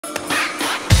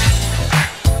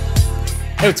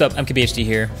Hey, what's up? MKBHD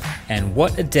here, and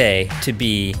what a day to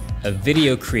be a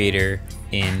video creator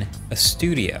in a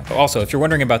studio. Also, if you're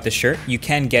wondering about this shirt, you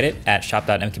can get it at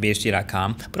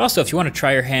shop.mkbhd.com, but also if you want to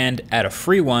try your hand at a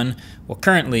free one, well,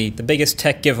 currently the biggest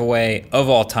tech giveaway of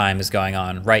all time is going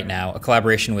on right now, a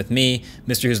collaboration with me,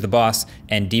 Mr. Who's the Boss,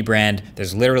 and Dbrand.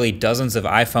 There's literally dozens of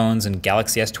iPhones and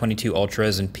Galaxy S22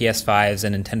 Ultras and PS5s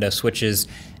and Nintendo Switches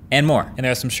and more, and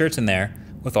there are some shirts in there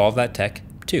with all of that tech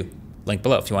too. Link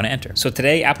below if you want to enter. So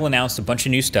today Apple announced a bunch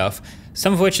of new stuff,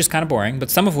 some of which is kind of boring,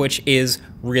 but some of which is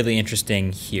really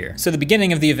interesting here. So the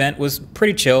beginning of the event was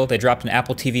pretty chill. They dropped an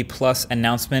Apple TV Plus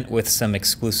announcement with some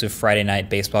exclusive Friday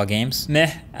night baseball games.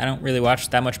 Meh, I don't really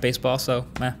watch that much baseball, so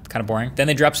kind of boring. Then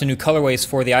they dropped some new colorways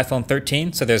for the iPhone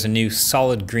 13. So there's a new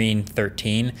solid green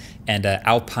 13 and an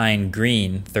Alpine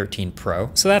green 13 Pro.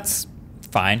 So that's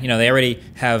fine. You know, they already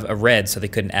have a red, so they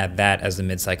couldn't add that as the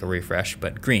mid-cycle refresh,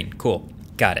 but green, cool.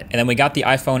 Got it. And then we got the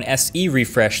iPhone SE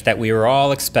refresh that we were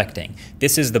all expecting.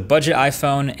 This is the budget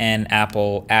iPhone, and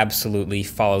Apple absolutely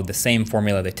followed the same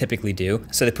formula they typically do.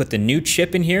 So they put the new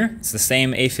chip in here. It's the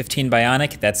same A15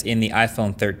 Bionic that's in the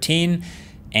iPhone 13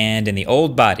 and in the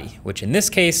old body, which in this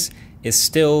case is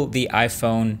still the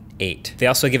iPhone 8. They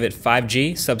also give it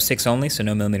 5G, sub-6 only, so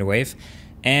no millimeter wave,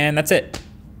 and that's it.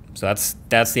 So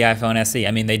that's the iPhone SE. I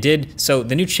mean, they did, so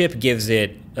the new chip gives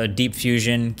it a deep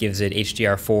fusion, gives it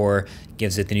HDR4,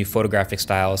 gives it the new photographic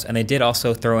styles, and they did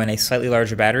also throw in a slightly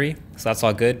larger battery, so that's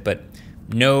all good, but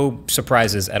no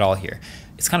surprises at all here.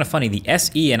 It's kind of funny, the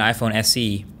SE and iPhone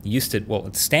SE used to, well,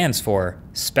 it stands for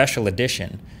Special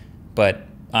Edition, but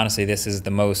honestly, this is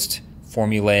the most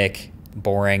formulaic,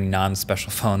 boring,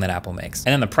 non-special phone that Apple makes.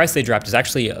 And then the price they dropped is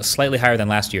actually slightly higher than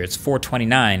last year. It's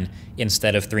 $429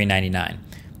 instead of $399.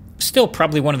 Still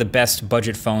probably one of the best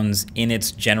budget phones in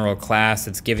its general class.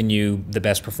 It's giving you the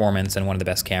best performance and one of the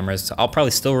best cameras. So I'll probably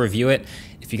still review it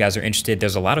if you guys are interested.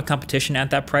 There's a lot of competition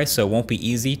at that price, so it won't be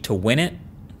easy to win it,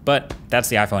 but that's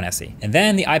the iPhone SE. And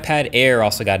then the iPad Air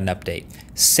also got an update.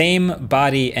 Same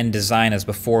body and design as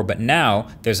before, but now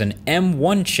there's an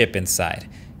M1 chip inside.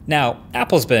 Now,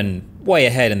 Apple's been way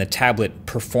ahead in the tablet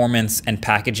performance and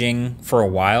packaging for a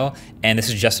while, and this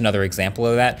is just another example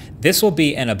of that. This will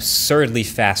be an absurdly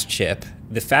fast chip,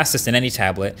 the fastest in any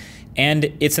tablet,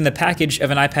 and it's in the package of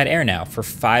an iPad Air now for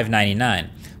 $599.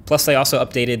 Plus, they also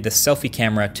updated the selfie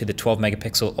camera to the 12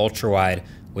 megapixel ultra-wide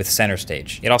with center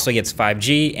stage. It also gets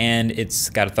 5G, and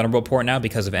it's got a Thunderbolt port now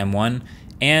because of M1,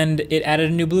 and it added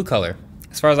a new blue color.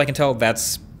 As far as I can tell,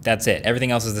 that's it.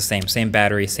 Everything else is the same. Same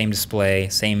battery, same display,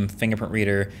 same fingerprint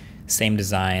reader, same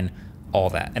design, all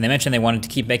that. And they mentioned they wanted to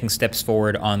keep making steps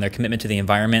forward on their commitment to the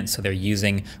environment, so they're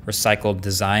using recycled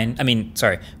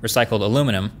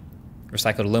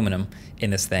aluminum in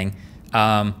this thing.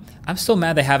 I'm still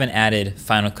mad they haven't added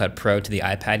Final Cut Pro to the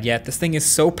iPad yet. This thing is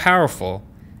so powerful,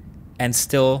 and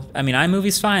still, I mean,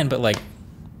 iMovie's fine, but like,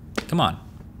 come on,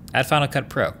 add Final Cut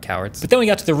Pro, cowards. But then we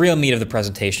got to the real meat of the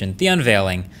presentation, the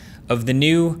unveiling of the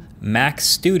new Mac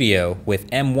Studio with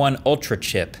M1 Ultra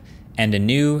chip and a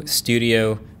new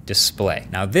studio display.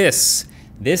 Now this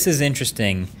is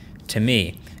interesting to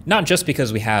me, not just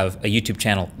because we have a YouTube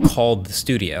channel called The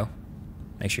Studio,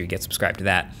 make sure you get subscribed to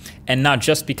that, and not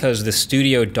just because the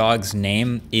studio dog's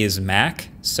name is Mac,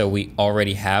 so we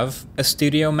already have a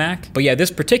Studio Mac, but yeah, this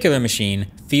particular machine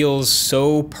feels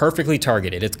so perfectly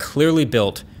targeted. It's clearly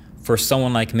built for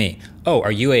someone like me. Oh,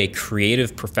 are you a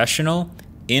creative professional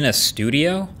in a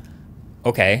studio?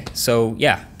 Okay, so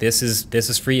yeah, this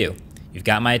is for you. You've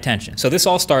got my attention. So this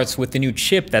all starts with the new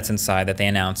chip that's inside that they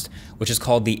announced, which is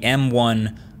called the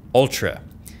M1 Ultra.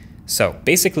 So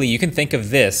basically you can think of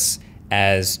this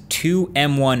as two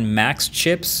M1 Max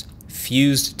chips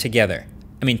fused together.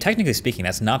 I mean, technically speaking,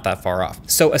 that's not that far off.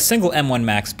 So a single M1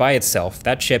 Max by itself,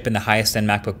 that chip in the highest end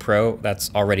MacBook Pro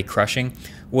that's already crushing,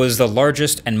 was the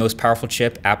largest and most powerful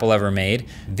chip Apple ever made.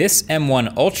 This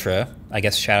M1 Ultra, I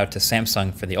guess shout out to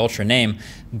Samsung for the Ultra name,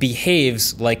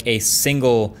 behaves like a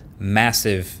single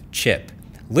massive chip.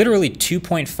 Literally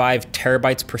 2.5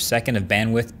 terabytes per second of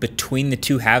bandwidth between the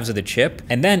two halves of the chip,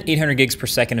 and then 800 gigs per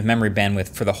second of memory bandwidth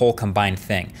for the whole combined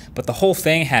thing. But the whole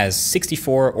thing has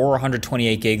 64 or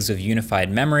 128 gigs of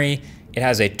unified memory. It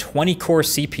has a 20-core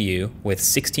CPU, with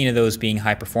 16 of those being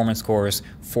high-performance cores,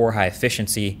 4 high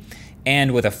efficiency,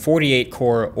 and with a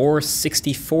 48-core or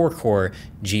 64-core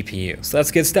GPU. So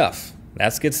that's good stuff.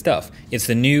 That's good stuff. It's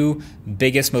the new,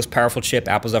 biggest, most powerful chip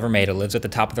Apple's ever made. It lives at the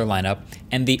top of their lineup.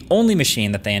 And the only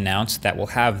machine that they announced that will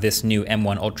have this new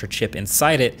M1 Ultra chip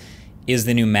inside it is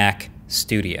the new Mac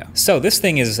Studio. So this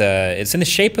thing is, it's in the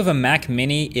shape of a Mac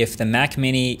Mini if the Mac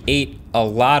Mini ate a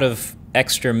lot of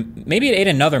extra, maybe it ate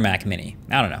another Mac Mini.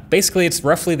 I don't know. Basically, it's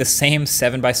roughly the same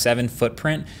 7x7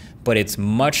 footprint, but it's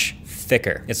much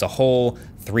thicker. It's a whole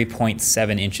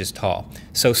 3.7 inches tall.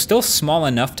 So still small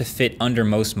enough to fit under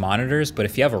most monitors, but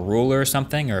if you have a ruler or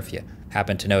something, or if you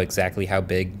happen to know exactly how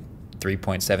big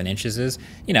 3.7 inches is,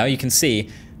 you know, you can see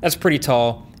that's pretty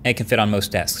tall and it can fit on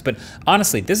most desks. But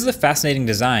honestly, this is a fascinating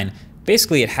design.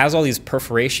 Basically, it has all these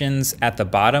perforations at the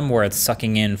bottom where it's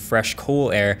sucking in fresh,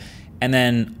 cool air, and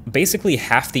then basically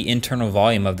half the internal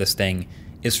volume of this thing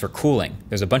is for cooling.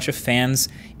 There's a bunch of fans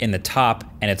in the top,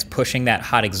 and it's pushing that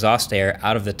hot exhaust air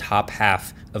out of the top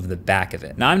half of the back of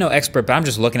it. Now, I'm no expert, but I'm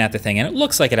just looking at the thing, and it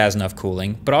looks like it has enough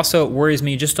cooling, but also it worries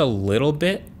me just a little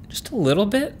bit,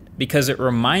 because it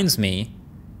reminds me,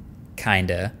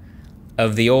 kinda,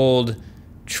 of the old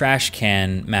trash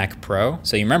can Mac Pro.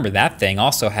 So you remember that thing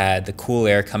also had the cool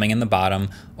air coming in the bottom,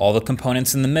 all the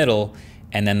components in the middle,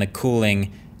 and then the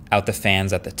cooling out the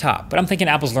fans at the top. But I'm thinking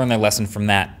Apple's learned their lesson from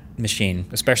that machine,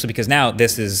 especially because now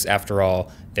this is, after all,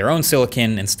 their own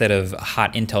silicon instead of a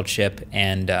hot Intel chip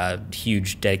and a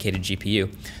huge dedicated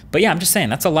GPU. But yeah, I'm just saying,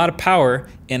 that's a lot of power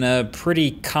in a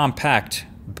pretty compact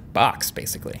box,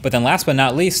 basically. But then last but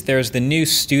not least, there's the new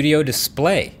Studio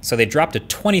display. So they dropped a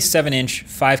 27-inch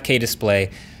 5K display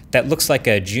that looks like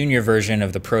a junior version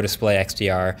of the Pro Display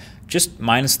XDR, just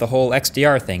minus the whole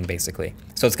XDR thing, basically.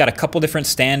 So it's got a couple different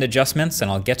stand adjustments, and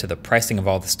I'll get to the pricing of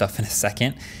all this stuff in a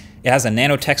second. It has a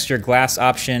nano texture glass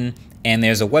option, and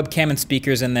there's a webcam and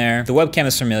speakers in there. The webcam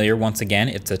is familiar. Once again,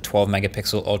 it's a 12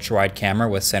 megapixel ultra-wide camera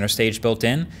with center stage built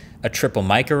in, a triple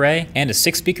mic array, and a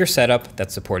 6-speaker setup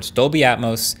that supports Dolby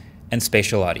Atmos and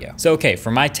spatial audio. So okay,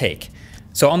 for my take.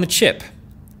 So on the chip,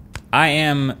 I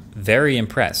am very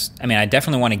impressed. I mean, I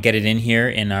definitely want to get it in here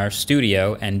in our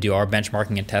studio and do our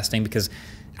benchmarking and testing, because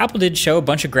Apple did show a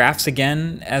bunch of graphs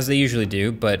again, as they usually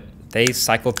do, but they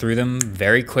cycled through them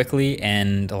very quickly,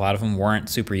 and a lot of them weren't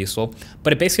super useful.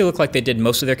 But it basically looked like they did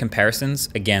most of their comparisons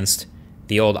against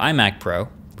the old iMac Pro,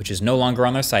 which is no longer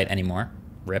on their site anymore,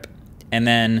 RIP, and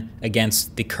then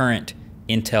against the current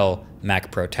Intel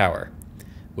Mac Pro Tower,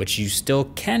 which you still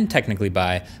can technically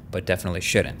buy, but definitely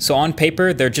shouldn't. So on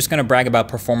paper, they're just gonna brag about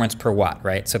performance per watt,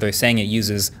 right? So they're saying it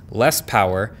uses less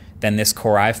power than this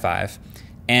Core i5,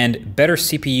 and better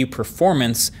CPU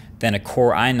performance than a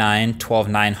Core i9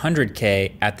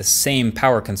 12900K at the same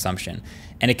power consumption.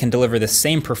 And it can deliver the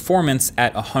same performance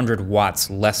at 100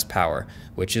 watts less power,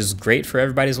 which is great for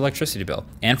everybody's electricity bill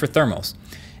and for thermals.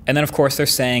 And then of course they're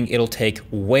saying it'll take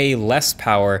way less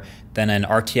power than an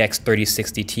RTX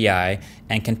 3060 Ti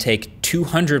and can take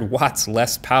 200 watts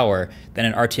less power than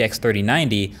an RTX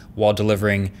 3090 while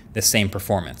delivering the same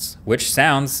performance, which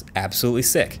sounds absolutely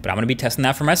sick. But I'm gonna be testing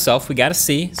that for myself. We gotta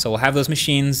see. So we'll have those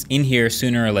machines in here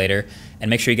sooner or later, and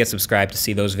make sure you get subscribed to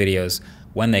see those videos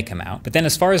when they come out. But then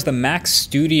as far as the Mac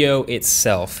Studio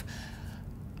itself,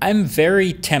 I'm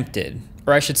very tempted,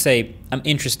 or I should say I'm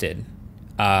interested.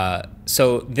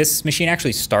 So this machine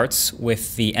actually starts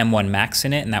with the M1 Max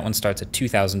in it, and that one starts at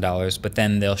 $2,000, but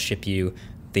then they'll ship you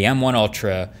the M1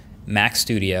 Ultra Mac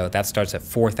Studio, that starts at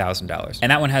 $4,000. And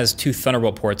that one has 2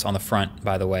 Thunderbolt ports on the front,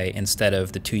 by the way, instead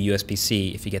of the 2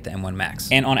 USB-C if you get the M1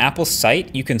 Max. And on Apple's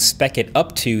site, you can spec it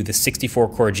up to the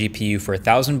 64-core GPU for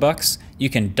 $1,000. You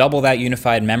can double that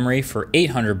unified memory for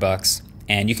 $800,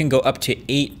 and you can go up to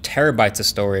 8 terabytes of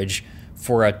storage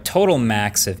for a total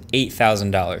max of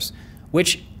 $8,000.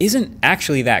 Which isn't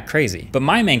actually that crazy. But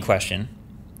my main question,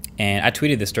 and I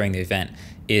tweeted this during the event,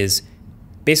 is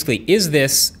basically, is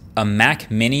this a Mac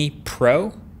Mini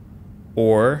Pro,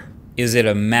 or is it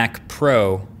a Mac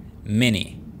Pro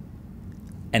Mini?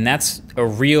 And that's a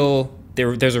real,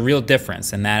 there's a real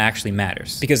difference, and that actually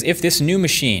matters. Because if this new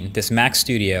machine, this Mac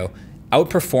Studio,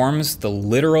 outperforms the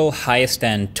literal highest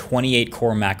end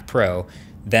 28-core Mac Pro,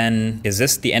 then is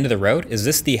this the end of the road? Is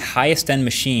this the highest end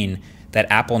machine that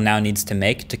Apple now needs to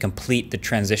make to complete the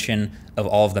transition of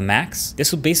all of the Macs?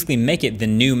 This will basically make it the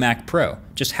new Mac Pro.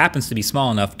 Just happens to be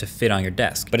small enough to fit on your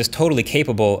desk, but it's totally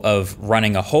capable of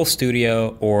running a whole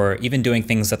studio or even doing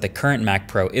things that the current Mac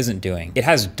Pro isn't doing. It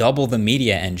has double the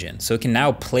media engine, so it can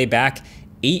now play back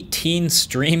 18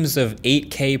 streams of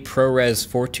 8K ProRes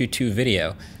 422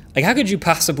 video. Like, how could you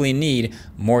possibly need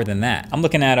more than that? I'm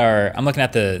looking at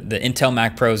the Intel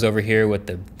Mac Pros over here with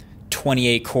the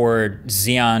 28-core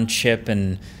Xeon chip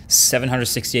and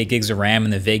 768 gigs of RAM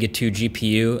and the Vega 2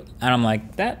 GPU, and I'm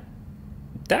like, that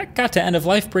got to end of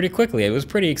life pretty quickly. It was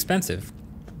pretty expensive.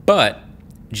 But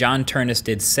John Ternus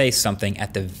did say something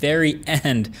at the very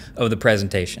end of the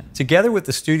presentation. Together with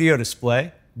the Studio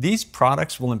display, these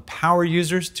products will empower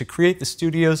users to create the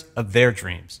studios of their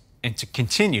dreams and to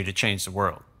continue to change the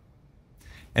world.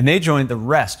 and they joined the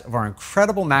rest of our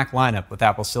incredible Mac lineup with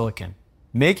Apple Silicon,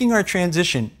 making our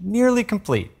transition nearly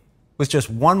complete with just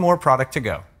one more product to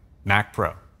go, Mac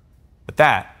Pro. But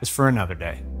that is for another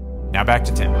day. Now back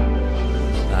to Tim.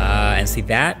 And see,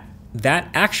 that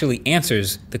actually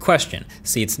answers the question.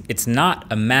 See, it's not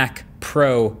a Mac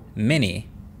Pro Mini,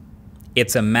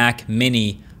 it's a Mac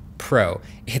Mini Pro.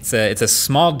 It's a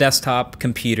small desktop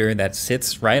computer that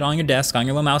sits right on your desk, on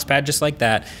your little mouse pad, just like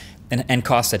that, and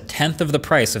costs 1/10 of the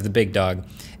price of the big dog,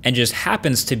 and just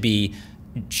happens to be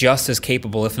just as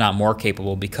capable, if not more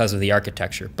capable, because of the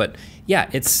architecture. But yeah,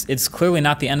 it's clearly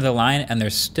not the end of the line, and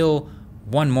there's still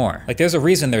one more. Like, there's a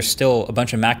reason there's still a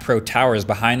bunch of Mac Pro towers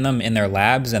behind them in their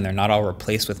labs, and they're not all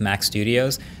replaced with Mac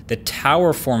Studios. The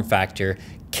tower form factor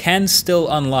can still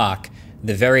unlock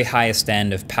the very highest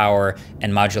end of power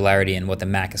and modularity in what the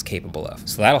Mac is capable of.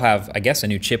 So that'll have, I guess, a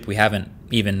new chip we haven't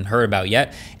even heard about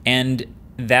yet, and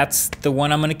that's the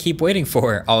one I'm gonna keep waiting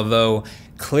for, although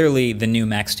clearly the new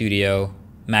Mac Studio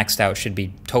maxed out should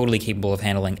be totally capable of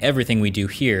handling everything we do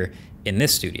here in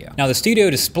this studio. Now, the studio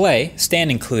display,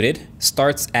 stand included,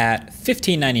 starts at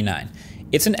 $1599.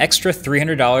 It's an extra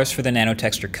 $300 for the nano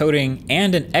texture coating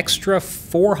and an extra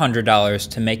 $400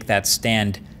 to make that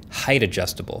stand height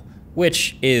adjustable,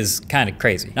 which is kind of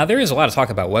crazy. Now, there is a lot of talk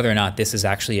about whether or not this is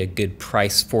actually a good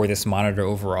price for this monitor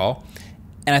overall.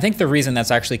 And I think the reason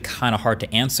that's actually kind of hard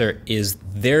to answer is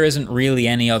there isn't really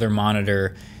any other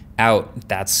monitor out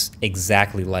that's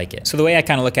exactly like it. So the way I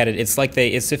kind of look at it, it's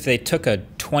if they took a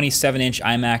 27-inch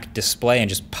iMac display and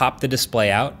just popped the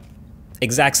display out,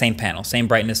 exact same panel, same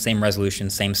brightness, same resolution,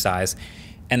 same size,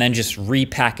 and then just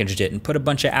repackaged it and put a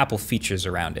bunch of Apple features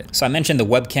around it. So I mentioned the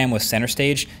webcam with center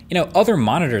stage. You know, other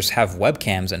monitors have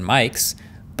webcams and mics,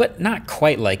 but not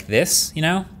quite like this, you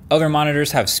know? Other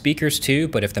monitors have speakers too,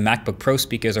 but if the MacBook Pro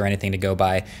speakers are anything to go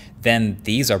by, then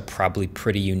these are probably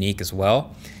pretty unique as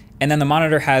well. And then the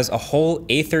monitor has a whole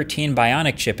A13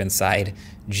 Bionic chip inside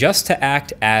just to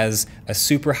act as a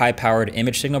super high-powered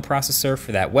image signal processor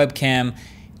for that webcam,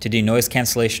 to do noise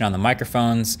cancellation on the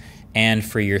microphones, and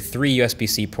for your 3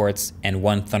 USB-C ports and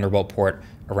 1 Thunderbolt port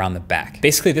around the back.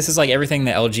 Basically, this is like everything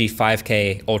the LG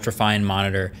 5K ultrafine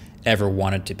monitor ever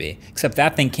wanted to be, except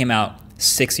that thing came out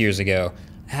 6 years ago,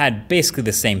 had basically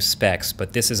the same specs,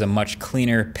 but this is a much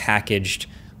cleaner packaged,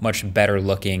 much better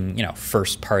looking, you know,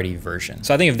 first party version.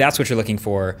 So I think if that's what you're looking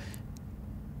for,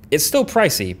 it's still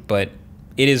pricey, but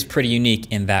it is pretty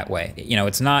unique in that way. You know,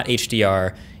 it's not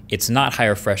HDR, it's not high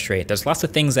refresh rate. There's lots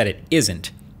of things that it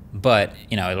isn't, but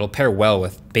you know, it'll pair well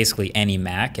with basically any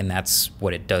Mac, and that's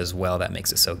what it does well that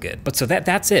makes it so good. But so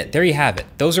that's it, there you have it.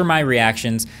 Those are my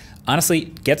reactions. Honestly,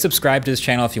 get subscribed to this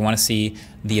channel if you want to see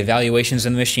the evaluations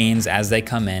of the machines as they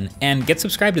come in, and get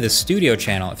subscribed to the studio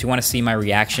channel if you want to see my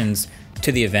reactions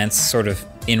to the events sort of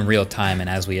in real time and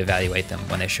as we evaluate them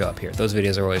when they show up here. Those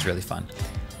videos are always really fun.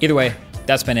 Either way,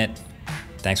 that's been it.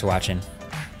 Thanks for watching.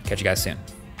 Catch you guys soon.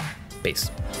 Peace.